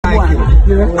one.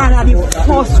 And are the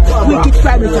first wicked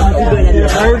crime is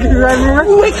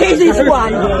wickedest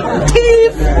one.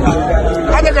 Thief!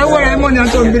 I get away money on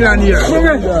some billion here.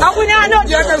 And we not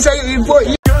you can say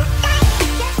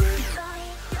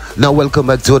Now welcome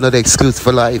back to another exclusive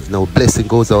for live. Now blessing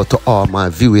goes out to all my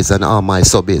viewers and all my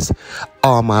subbies,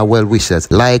 all my well wishers.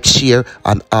 Like, share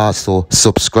and also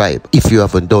subscribe if you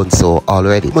haven't done so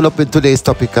already. Coming up in today's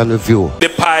topic and review. The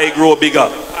pie grow bigger.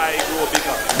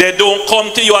 They don't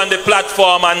come to you on the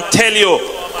platform and tell you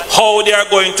how they are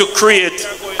going to create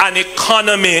an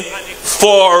economy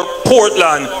for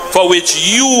Portland for which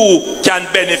you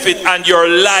can benefit and your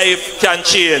life can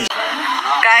change.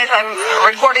 Guys, I'm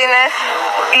recording this.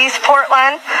 East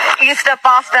Portland, east of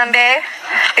Boston Bay.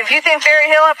 If you think Berry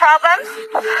Hill have problems,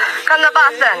 come to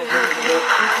Boston.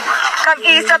 Come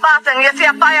east of Boston. You see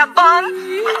a fire burn?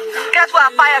 Guess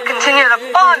what? Fire continue to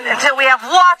burn until we have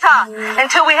water,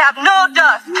 until we have no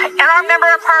dust. And our member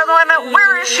of parliament,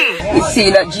 where is she? We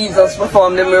see that Jesus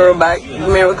performed the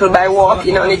miracle by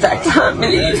walking on it. I can't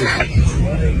believe it.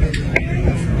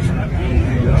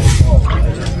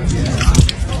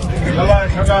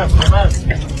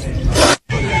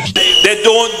 They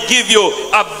don't give you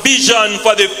a vision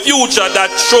for the future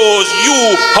that shows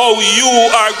you how you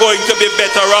are going to be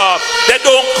better off. They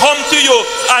don't come to you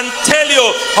and tell you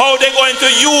how they're going to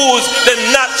use the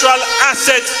natural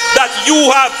assets that you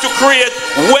have to create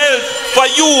wealth for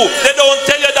you. They don't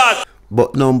tell you that.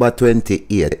 But number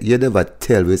 28, you never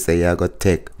tell we say you're going to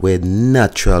take with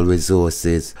natural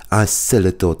resources and sell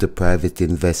it out to private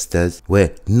investors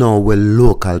where now we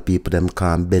local people them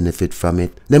can't benefit from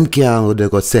it. Them can't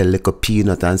go sell like a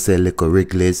peanut and sell like a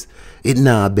Wrigley's. It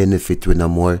not benefit we no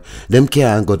more. Them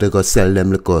can't go sell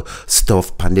them like a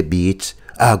stuff on the beach.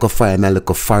 I go find a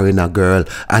little foreigner girl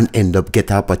and end up get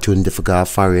an opportunity for go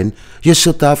foreign. You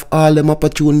shut off all them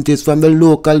opportunities from the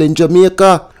local in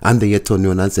Jamaica. And then you turn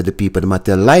around and say the people them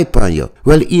tell lie on you.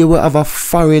 Well, here we have a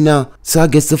foreigner, so I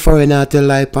guess the foreigner tell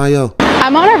lie on you.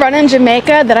 I'm on a run in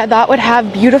Jamaica that I thought would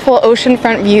have beautiful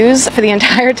oceanfront views for the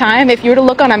entire time. If you were to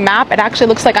look on a map, it actually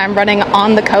looks like I'm running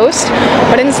on the coast.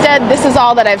 But instead, this is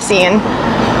all that I've seen.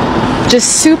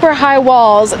 Just super high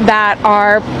walls that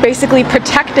are basically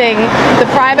protecting the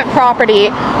private property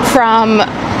from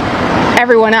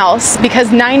everyone else, because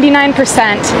 99%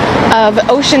 of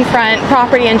oceanfront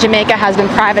property in Jamaica has been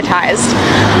privatized.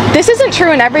 This isn't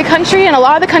true in every country. In a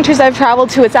lot of the countries I've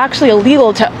traveled to, it's actually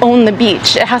illegal to own the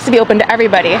beach. It has to be open to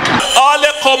everybody. All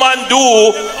they come and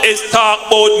do is talk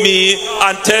about me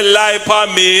and tell lie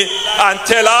upon me and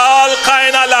tell all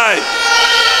kind of lie.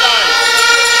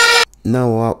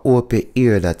 Now I hope you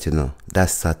hear that, you know.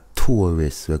 That's a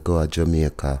tourist we go to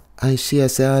Jamaica. And she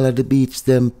say all of the beach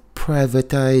them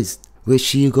privatized. Where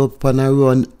she go up on a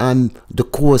run and the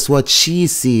course what she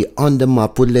see on the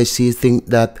map would let she think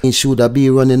that it should be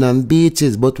running on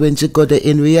beaches. But when she got there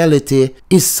in reality,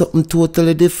 it's something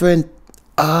totally different.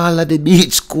 All of the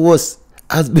beach course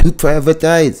has been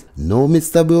privatized. No,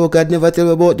 Mr. Broker never tell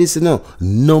me about this, you know.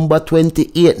 Number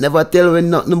 28 never tell me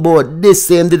nothing about this.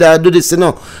 Same did I do this, you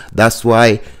know. That's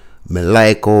why me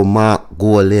like how Mark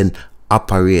Golin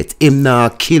operate. Him now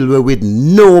kill we with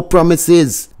no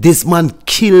promises. This man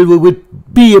kill we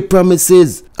with big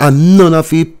promises. And none of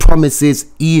his promises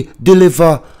he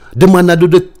deliver. The man that do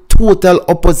the total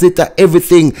opposite of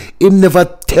everything. Him never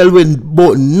tell we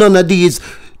about none of these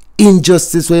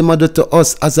injustice we do to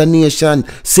us as a nation.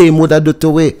 Same would I do to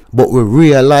we. But we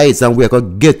realize and we're going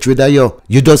to get rid of you.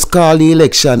 You just call the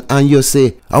election and you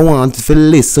say, I want to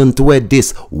listen to what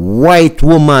this white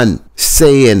woman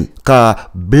saying. Cause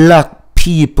black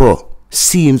people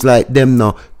seems like them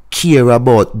now care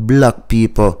about black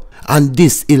people. And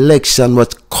this election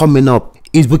what's coming up,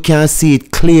 is we can see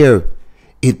it clear.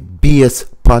 It based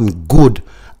upon good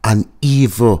and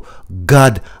evil,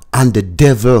 God and the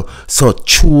devil. So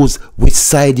choose which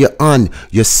side you're on.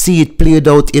 You see it played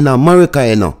out in America,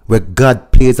 you know, where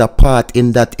God plays a part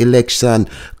in that election.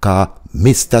 Cause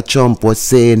Mr. Trump was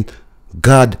saying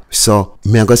God. So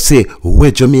me I go say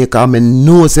where Jamaica, I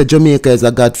know say Jamaica is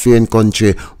a God-fearing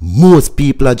country. Most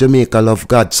people of Jamaica love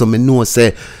God. So me know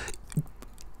say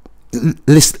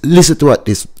listen to what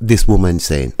this woman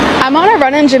saying. I'm on a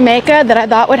run in Jamaica that I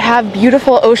thought would have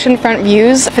beautiful oceanfront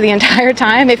views for the entire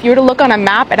time. If you were to look on a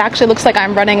map, it actually looks like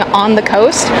I'm running on the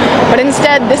coast. But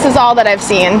instead, this is all that I've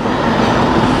seen.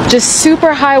 Just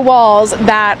super high walls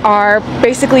that are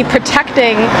basically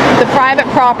protecting the private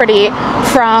property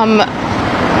from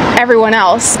everyone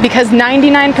else, because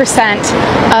 99%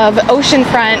 of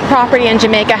oceanfront property in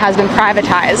Jamaica has been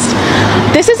privatized.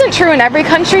 This isn't true in every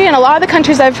country. In a lot of the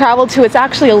countries I've traveled to, it's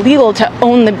actually illegal to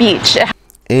own the beach.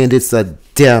 And it's a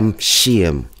damn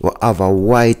shame we have a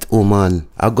white woman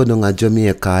a go down to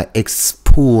Jamaica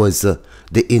expose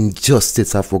the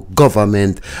injustice of a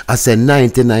government as a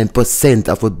 99%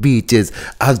 of the beaches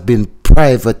has been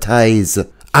privatized,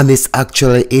 and it's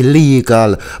actually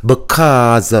illegal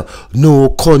because no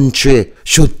country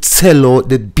should sell out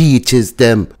the beaches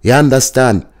them, you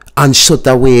understand, and shut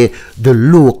away the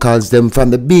locals them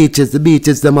from the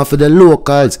beaches them are for the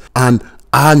locals. And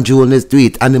Andrew on the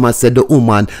street and him said the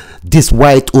woman, this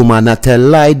white woman a tell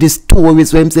lie, this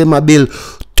tourist when him say my bill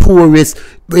tourist,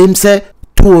 him say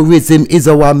tourism is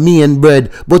our main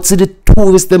bread, but see the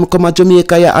tourists them come to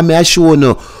Jamaica here and I show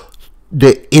you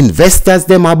the investors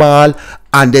them a ball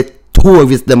and the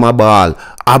tourists them a ball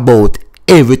about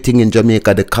everything in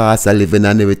Jamaica, the cost of living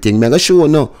and everything. Me I show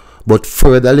you. But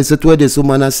further, listen to what this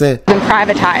woman has said. Been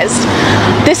privatized.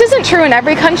 This isn't true in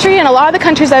every country. In a lot of the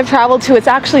countries I've traveled to, it's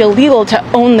actually illegal to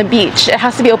own the beach. It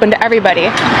has to be open to everybody.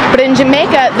 But in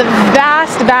Jamaica, the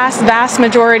vast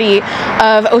majority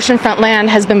of oceanfront land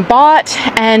has been bought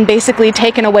and basically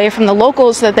taken away from the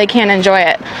locals so that they can't enjoy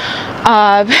it.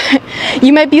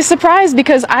 You might be surprised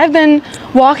because I've been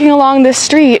walking along this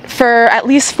street for at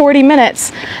least 40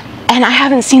 minutes and I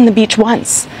haven't seen the beach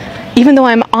once, even though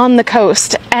I'm on the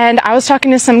coast. And I was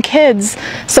talking to some kids,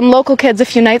 some local kids a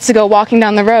few nights ago walking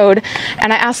down the road,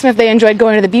 and I asked them if they enjoyed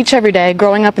going to the beach every day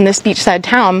growing up in this beachside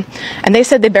town, and they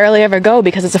said they barely ever go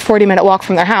because it's a 40-minute walk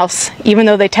from their house, even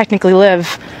though they technically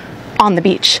live on the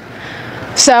beach.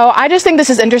 So I just think this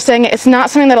is interesting. It's not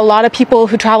something that a lot of people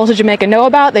who travel to Jamaica know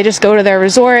about. They just go to their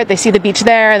resort, they see the beach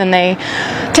there, and then they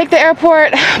take the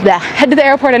airport, head to the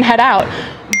airport and head out.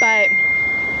 But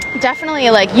definitely,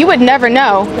 like, you would never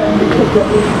know.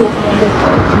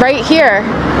 Right here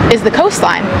is the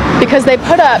coastline because they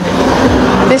put up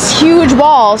this huge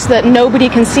wall so that nobody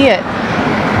can see it.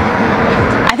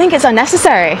 I think it's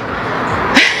unnecessary.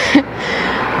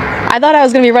 I thought I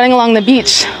was going to be running along the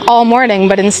beach all morning,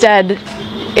 but instead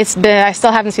I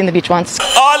still haven't seen the beach once.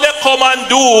 All they come and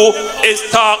do is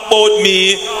talk about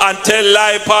me and tell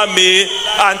lie upon me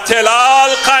and tell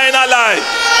all kind of lie.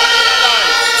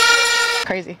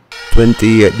 Crazy.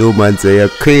 28 do man say you're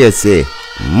crazy.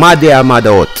 Mad or mad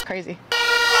out. Crazy.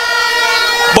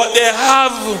 But they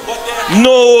have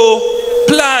no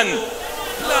plan.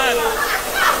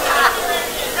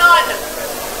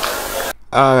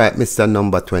 Alright, Mr.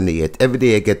 Number 28. Every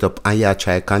day you get up and you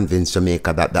try to convince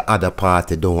Jamaica that the other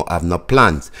party don't have no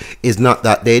plans. It's not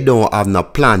that they don't have no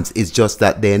plans, it's just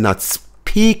that they're not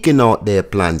speaking out their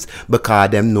plans because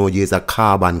them know you is a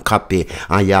carbon copy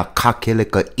and you cocky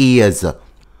little ears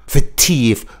for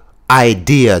thief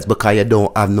ideas because you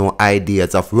don't have no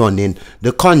ideas of running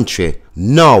the country.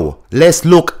 Now, let's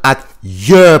look at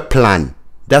your plan.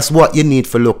 That's what you need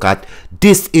to look at.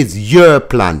 This is your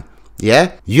plan.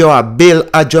 Yeah, you're build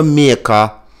a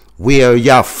Jamaica where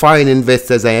you're foreign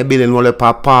investors and you're building all the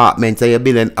apartments and you're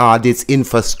building all these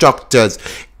infrastructures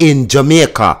in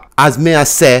Jamaica. As may I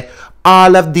say,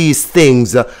 all of these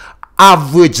things,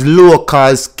 average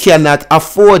locals cannot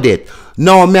afford it.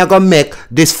 Now I'm gonna make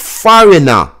this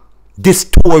foreigner, this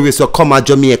tourist will come to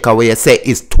Jamaica where you say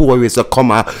it's tourists will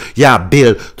come yeah,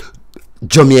 build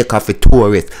Jamaica for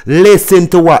tourists. Listen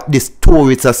to what these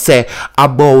tourists say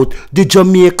about the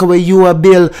Jamaica where you are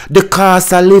built, the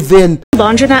cost of living.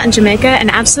 Laundromat in Jamaica,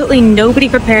 and absolutely nobody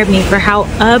prepared me for how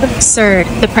absurd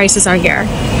the prices are here.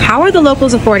 How are the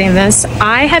locals affording this?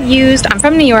 I'm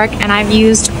from New York, and I've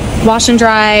used wash and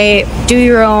dry, do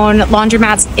your own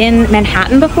laundromats in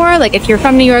Manhattan before. Like, if you're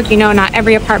from New York, you know not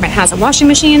every apartment has a washing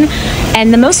machine,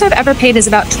 and the most I've ever paid is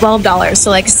about $12.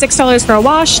 So like $6 for a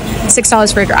wash,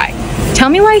 $6 for a dry. Tell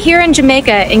me why here in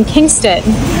Jamaica, in Kingston,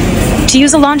 to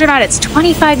use a laundromat, it's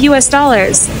 $25 US,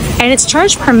 and it's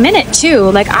charged per minute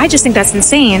too. Like, I just think that's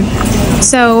insane.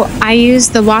 So I use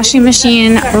the washing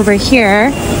machine over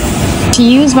here. To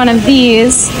use one of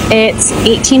these, it's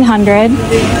 $1,800,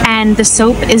 and the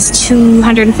soap is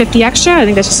 $250 extra. I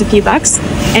think that's just a few bucks.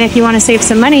 And if you want to save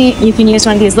some money, you can use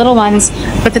one of these little ones.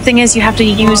 But the thing is, you have to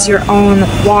use your own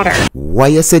water.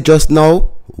 What you said just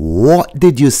now? What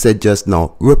did you say just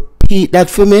now? Repeat that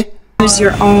for me. Use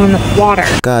your own water.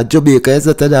 God, Jamaica is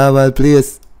not a normal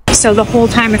place. So the whole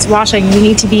time it's washing, you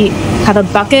need to have a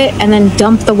bucket and then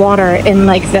dump the water in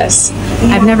like this.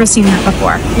 I've never seen that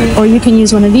before. Or you can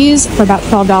use one of these for about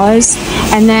 $12.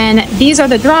 And then these are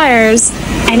the dryers,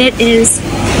 and it is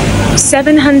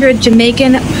 700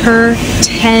 Jamaican per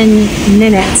 10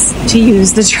 minutes to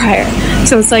use the dryer.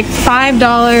 So it's like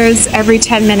 $5 every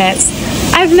 10 minutes.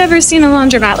 I've never seen a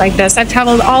laundromat like this. I've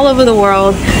traveled all over the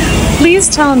world. please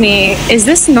tell me, is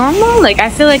this normal? Like,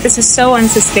 I feel like this is so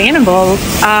unsustainable.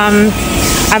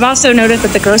 I've also noticed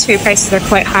that the grocery prices are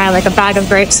quite high. Like a bag of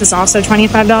grapes is also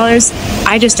 $25.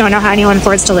 I just don't know how anyone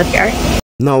affords to live here.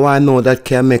 Now I know that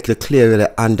can make you clearly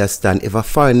understand. If a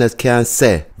foreigner can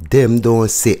say, them don't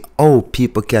say how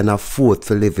people can afford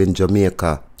to live in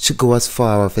Jamaica. She go as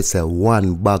far as to say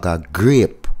one bag of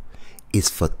grape is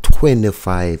for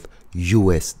 $25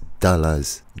 US.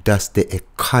 That's the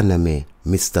economy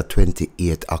Mr.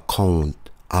 28 account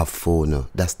have for no.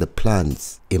 That's the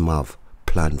plans him have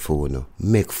planned for no.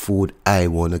 Make food I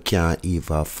wanna can't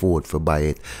even afford to buy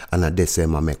it, and at this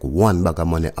time I make one bag of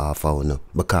money off of no,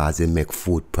 because it make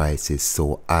food prices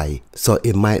so high. So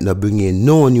it might not bring in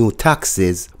no new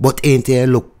taxes, but ain't there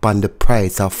look on the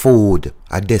price of food.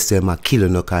 At this time I kill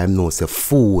no, cause I know say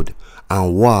food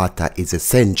and water is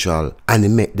essential, and it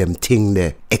make them thing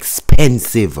there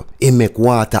expensive. It make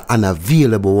water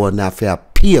unavailable when I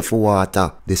have pay for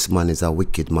water. This man is a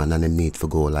wicked man and he need to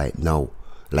go like now,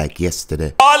 like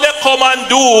yesterday. All they come and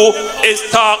do is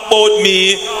talk about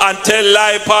me and tell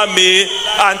lie for me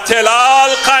and tell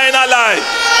all kind of lie.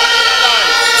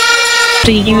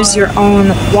 To use your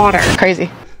own water.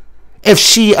 Crazy. If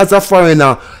she as a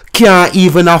foreigner can't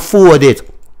even afford it,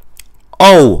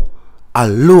 oh, a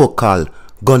local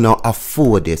gonna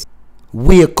afford it?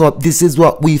 Wake up, this is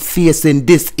what we facing,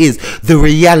 this is the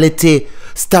reality.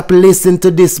 Stop listening to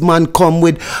this man come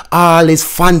with all his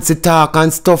fancy talk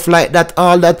and stuff like that.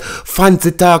 All that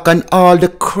fancy talk and all the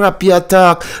crap you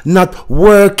talk not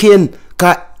working.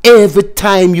 Cause every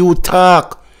time you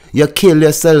talk, you kill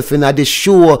yourself in the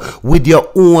show with your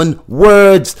own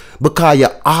words, because you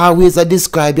always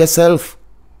describe yourself.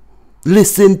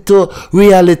 Listen to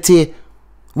reality,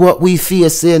 what we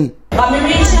facing.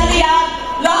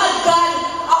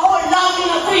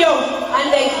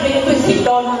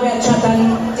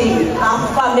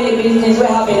 Family business we're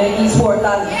having in East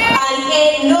Portland, and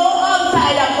ain't no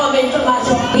outsider coming to match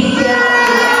up.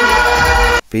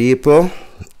 People,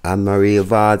 and Marie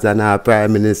Vaz and our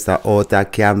Prime Minister out a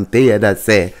campaign that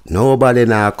say nobody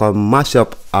now come mash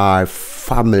up our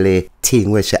family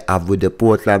thing we she have with the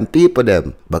Portland people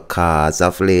them, because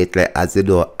of lately, as you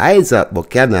know, Isaac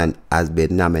Buchanan has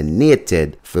been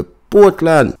nominated for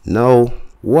Portland. Now,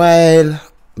 while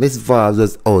Miss Vaz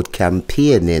was out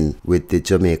campaigning with the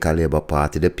Jamaica Labour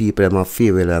Party, the people in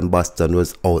Fairfield and Boston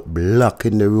was out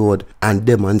blocking the road and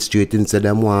demonstrating so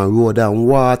them want road and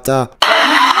water.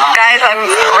 Guys, I'm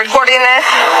recording this.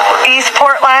 East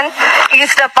Portland,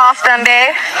 east of Boston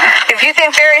Bay. If you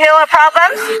think Ferry Hill have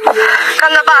problems,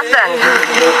 come to Boston.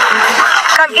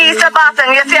 Come east of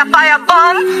Boston. You see a fire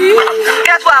burn?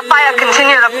 Guess what? Fire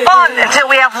continue to burn until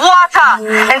we have water,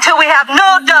 until we have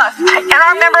no dust. And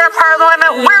our member of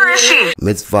parliament, where is she?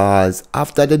 Miss Vaz,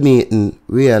 after the meeting,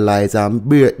 realized and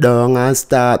break down and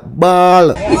start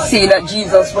ball. We see that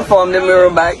Jesus performed the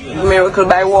miracle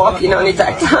by walking on it.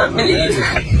 I can't believe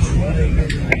it.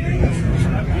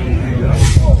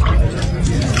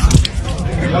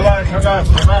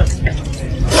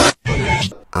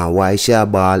 And why she a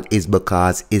ball is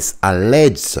because it's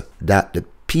alleged that the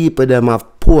people them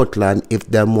of Portland, if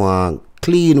them want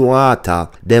clean water,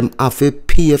 them have to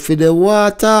pay for the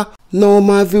water. Now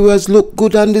my viewers, look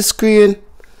good on the screen.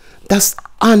 That's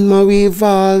Anne-Marie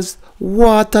Val's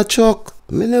water truck.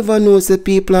 Me never know say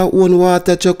people are own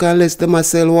water truck unless them a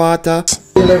sell water.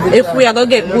 If we are gonna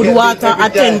get good water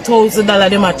at $10,000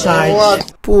 them a charge.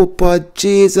 Papa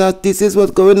Jesus, this is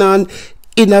what's going on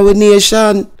in our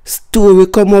nation. Story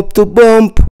come up to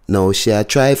bump. Now she a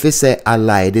try to say a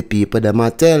lie the people them a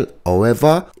tell.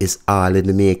 However, it's all in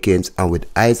the makings, and with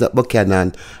Isaac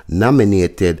Buchanan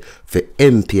nominated for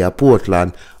MP of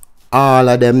Portland, all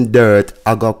of them dirt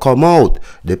are gonna come out.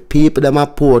 The people them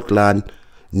of Portland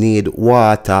need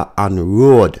water and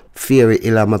road. Ferry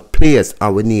Hill am a place,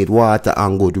 and we need water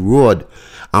and good road.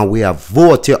 And we have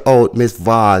voted you out, Miss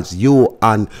Vaz, you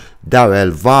and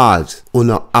Darrell Vaz.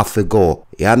 Uno have to go.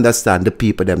 You understand? The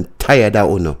people them tired of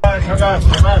Uno.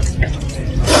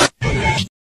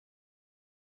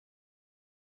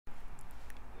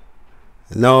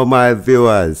 Now my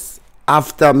viewers,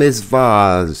 after Miss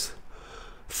Vaz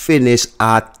finish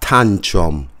her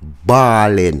tantrum,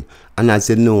 bawling, and as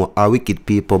you know, our wicked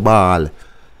people ball,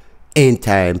 in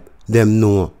time, them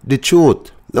know the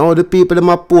truth. Now the people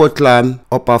in Portland,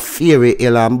 up a Ferry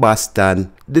Hill and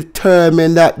Boston,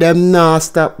 determined that them not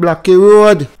stop blocking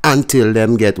road until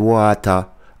them get water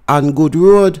and good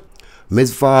road.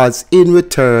 Miss Vaz in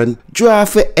return draw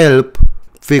for help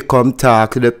to come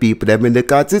talk to the people them in the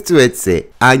constituency.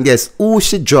 And guess who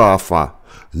she draw for?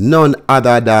 None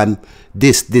other than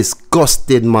this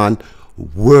disgusting man,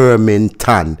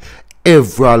 Warmington.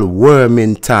 Everald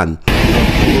Warmington.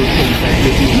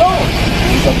 No!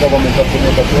 It's a government of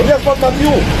Jamaica. Yes, but not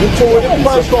you. You told the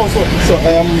parish council. So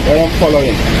I am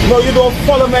following. No, you don't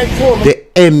follow my tour. The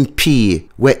MP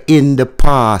were in the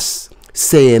past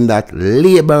saying that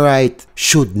Labour right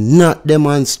should not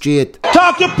demonstrate.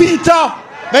 Talk to Peter.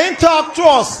 They talk to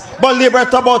us. But Labour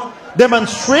about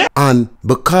demonstrate. And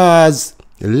because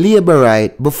Labour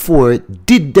right before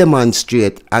did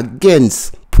demonstrate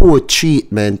against poor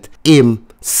treatment, him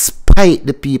spite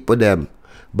the people them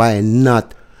by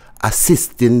not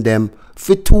assisting them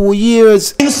for 2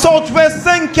 years. In Southwest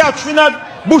St. Catherine at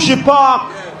Bushy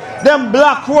Park, them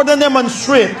black road and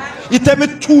demonstrate. It take me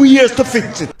 2 years to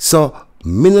fix it. So,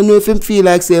 me no know if him feel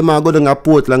like say I go down to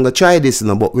Portland go try this,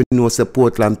 no, but we know say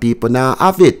Portland people now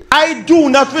have it. I do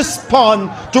not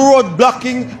respond to road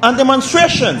blocking and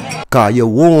demonstration. Cause you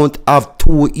won't have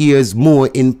 2 years more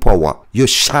in power. You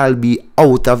shall be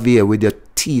out of here with your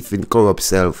teeth in corrupt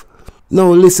self.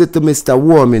 Now listen to Mr.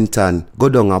 Warmington. Go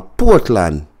down to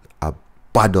Portland. A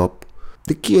bad up.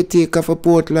 The caretaker for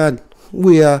Portland.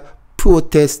 We are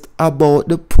protest about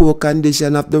the poor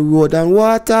condition of the road and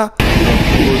water.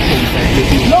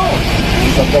 No!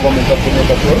 It's a government of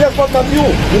Jamaica. Yes, but not you.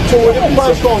 You told the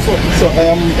parish council. So I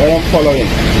am following.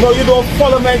 No, you don't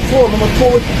follow my tour. I'm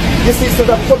told this is a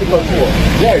political tour.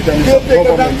 Yeah, it's a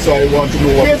government, so I want to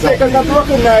know what is happening. Not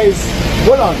recognize.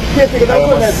 Hold on. Caretaker not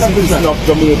recognize something. It's not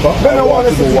Jamaica. Then I want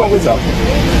to know what is happening.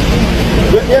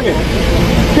 You hear me?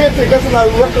 Caretaker is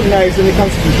not recognized in the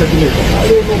Constitution of Jamaica. I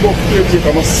don't know about caretaker.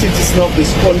 I'm a citizen of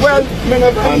this country. Well,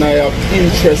 and I have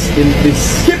interest in this.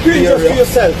 Keep your interest for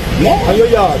yourself. No. And your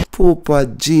yard. Papa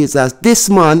Jesus, this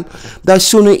man that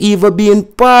shouldn't even be in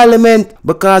Parliament,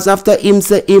 because after him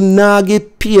say him nah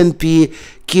give Pnp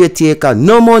Caretaker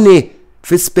no money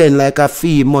for spend like a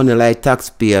fee money like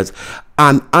taxpayers,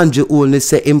 and Andrew Holness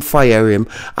say him fire him,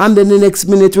 and then the next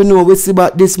minute we know we see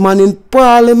about this man in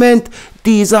Parliament.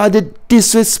 These are the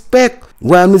disrespect.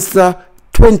 While Mr.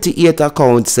 28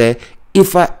 account say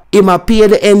if him a pay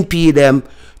the NP them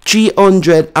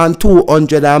 300 and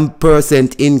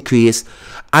 200% increase,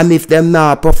 and if them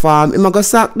now perform, him a go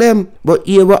sack them. But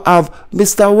here we have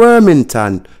Mr.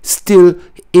 Warmington still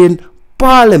in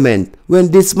Parliament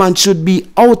when this man should be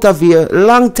out of here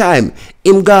long time.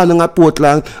 Him gone on a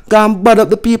Portland, gone bad up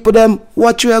the people them.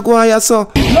 What you are going here, so?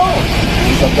 No!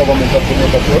 It's a government of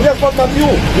Jamaica. Yes, but not you.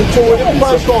 You told the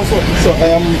parish council. So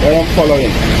I am following.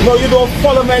 No, you don't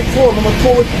follow my tour. I'm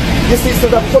told this is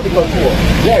a political tour.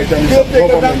 Yeah, it's a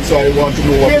government, so I want to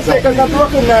know what is happening. Caretaker not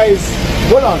recognize.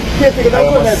 Hold on. Caretaker not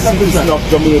recognize something. It's not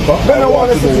Jamaica. Then I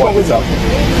want to know what is happening.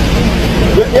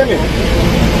 You hear me?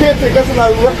 Caretaker is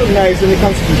not recognized in the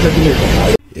Constitution of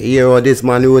Jamaica. You hear how this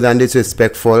man rude and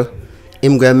disrespectful?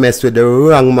 Him gonna mess with the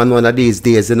wrong man one of these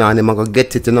days, you know, and him gonna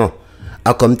get it, you know.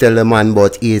 I come tell the man,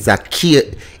 but he's a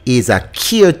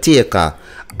caretaker,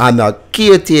 and a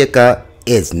caretaker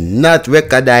is not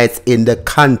recognized in the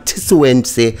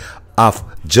constituency of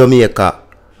Jamaica.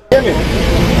 Hear me?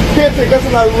 Caretaker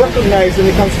is not recognized in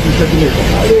the Constitution of Jamaica.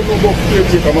 I don't know about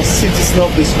caretaker. I'm a citizen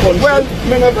of this country. Well,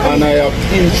 and I have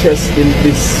interest in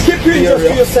this. Keep your interest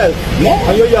for yourself. No.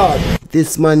 And your yard.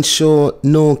 This man show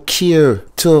no care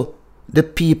to the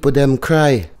people them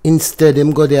cry. Instead,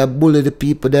 him go there bully the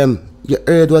people them. You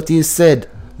heard what he said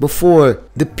before.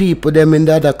 The people them in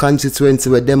the other constituency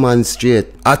will demonstrate.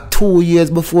 2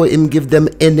 years before him give them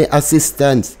any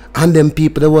assistance. And them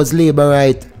people that was Labour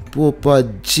right. Papa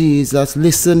Jesus,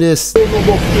 listen this. I don't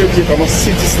know about caretaker. I'm a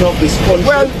citizen of this country.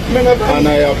 Well, and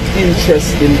I have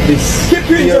interest in this. Keep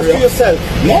your interest for yourself.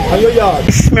 No. And your yard.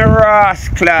 It's me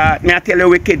rascal. Me I tell you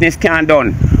wickedness can't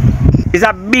done. It's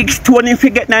a big stone if you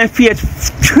get 9 feet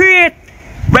straight.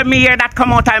 When me hear that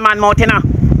come out of my mouth, you know.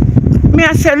 Me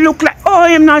I say look like, oh,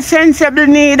 I'm not sensible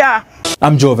neither.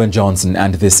 I'm Jovan Johnson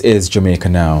and this is Jamaica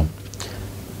Now.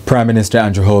 Prime Minister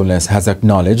Andrew Holness has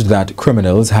acknowledged that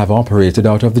criminals have operated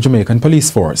out of the Jamaican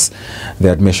police force.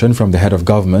 The admission from the head of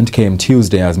government came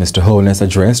Tuesday as Mr. Holness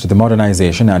addressed the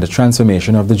modernization and the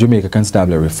transformation of the Jamaica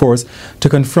Constabulary Force to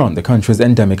confront the country's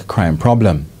endemic crime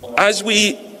problem. As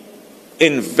we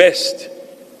invest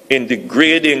in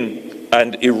degrading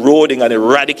and eroding and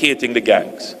eradicating the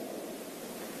gangs,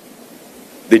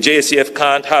 the JCF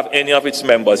can't have any of its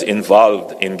members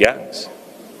involved in gangs.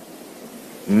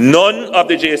 None of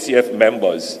the JCF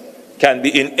members can be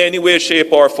in any way,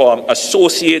 shape or form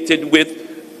associated with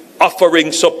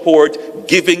offering support,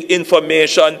 giving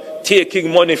information,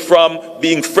 taking money from,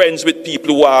 being friends with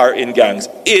people who are in gangs.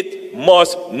 It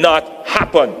must not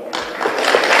happen.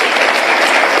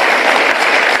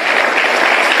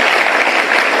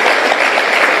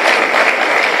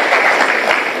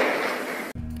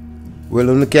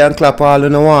 Well, you can clap all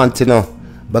you want, you know,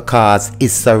 because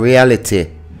it's a reality.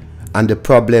 And the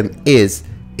problem is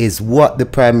what the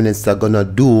Prime Minister gonna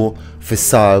do to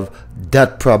solve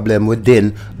that problem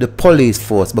within the police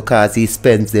force, because he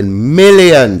spends in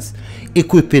millions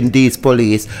equipping these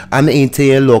police, and into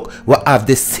you look, we have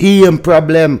the same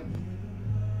problem.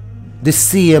 The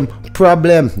same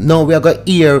problem. Now we are going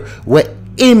to hear what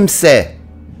him say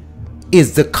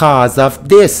is the cause of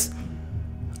this,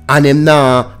 and him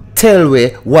now tell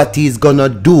we what he's gonna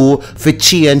do to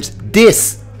change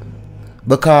this,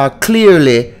 because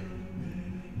clearly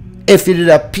if you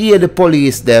did pay the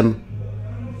police them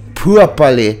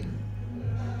properly,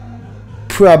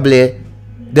 probably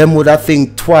them would have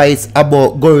think twice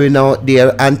about going out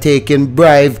there and taking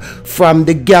bribe from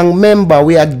the gang member.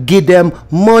 We had give them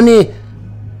money,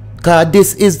 because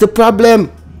this is the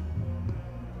problem.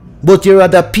 But you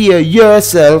rather pay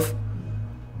yourself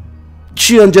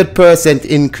 300%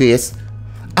 increase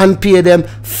and pay them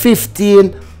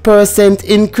 15%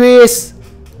 increase.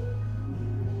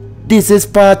 This is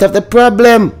part of the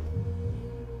problem.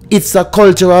 It's a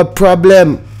cultural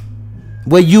problem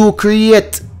where you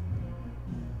create.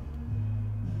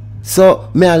 So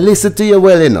may I listen to you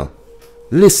well, you know.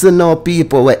 Listen now,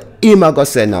 people, what him a go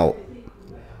say now.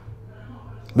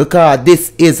 Because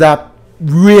this is a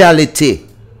reality.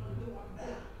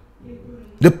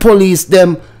 The police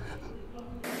them.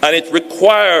 And it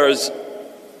requires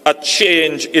a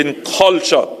change in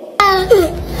culture.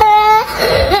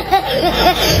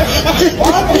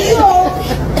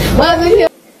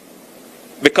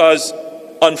 Because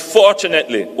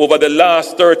unfortunately, over the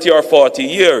last 30 or 40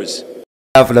 years,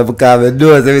 him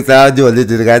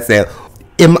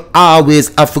always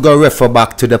have to go refer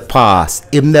back to the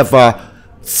past. Him never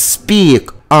speak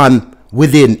on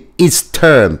within his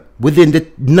term, within the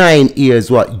 9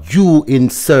 years what you in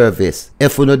service.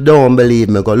 If you don't believe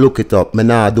me, go look it up. Me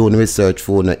now doing research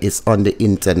for you. It's on the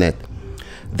internet.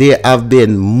 There have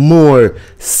been more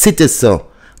citizens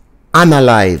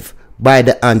unalive by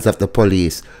the hands of the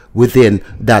police within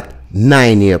that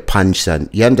 9-year pension.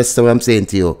 You understand what I'm saying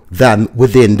to you? Than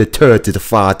within the 30 to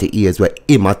 40 years where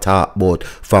him a talk about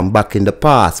from back in the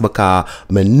past. Because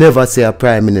me never say a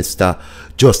Prime Minister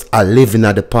just a living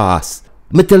at the past.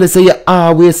 Me tell you, say you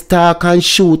always talk and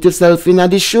shoot yourself in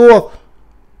the show.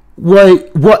 Why?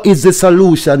 What is the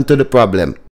solution to the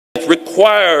problem? It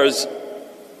requires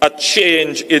a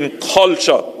change in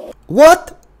culture.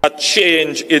 What? A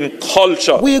change in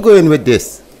culture. Where you going with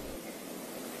this?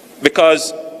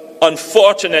 Because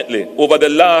unfortunately, over the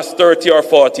last 30 or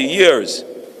 40 years,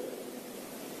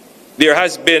 there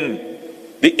has been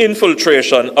the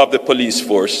infiltration of the police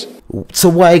force. So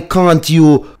why can't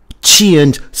you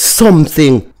change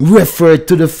something referred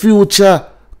to the future?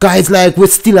 Guys, like we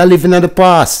still are living in the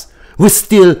past. We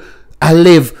still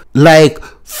live like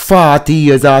 40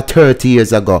 years or 30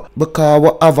 years ago. Because we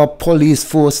have a police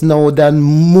force now that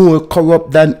more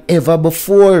corrupt than ever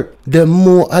before. They're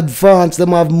more advanced, they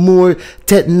have more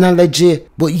technology,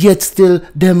 but yet still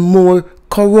they're more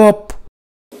corrupt.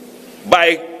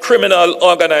 By criminal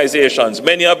organizations,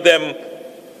 many of them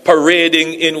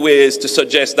parading in ways to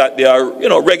suggest that they are,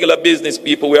 regular business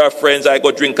people. We are friends. I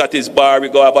go drink at his bar, we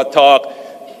go have a talk.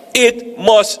 It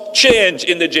must change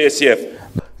in the JCF.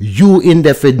 You in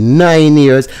there for 9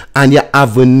 years and you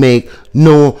haven't made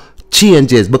no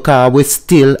changes, because we're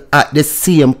still at the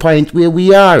same point where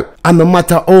we are. And no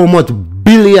matter how much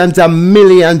billions and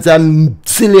millions and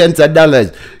zillions of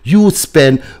dollars you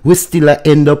spend, we still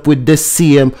end up with the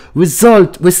same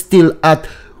result. We're still at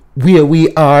where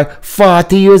we are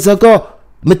 40 years ago.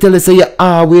 Me tell you, say you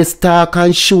always talk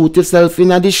and shoot yourself in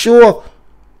the show.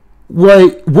 Why?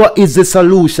 What is the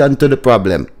solution to the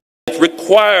problem? It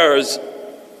requires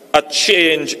a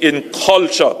change in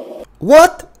culture.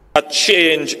 What? A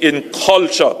change in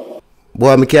culture.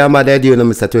 Boy, I can't mad at you,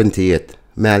 Mr. 28.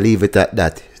 May I leave it at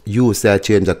that? You say a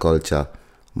change of culture.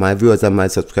 My viewers and my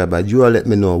subscribers, you all let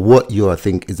me know what you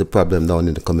think is the problem down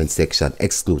in the comment section.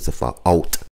 Exclusive for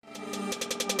out.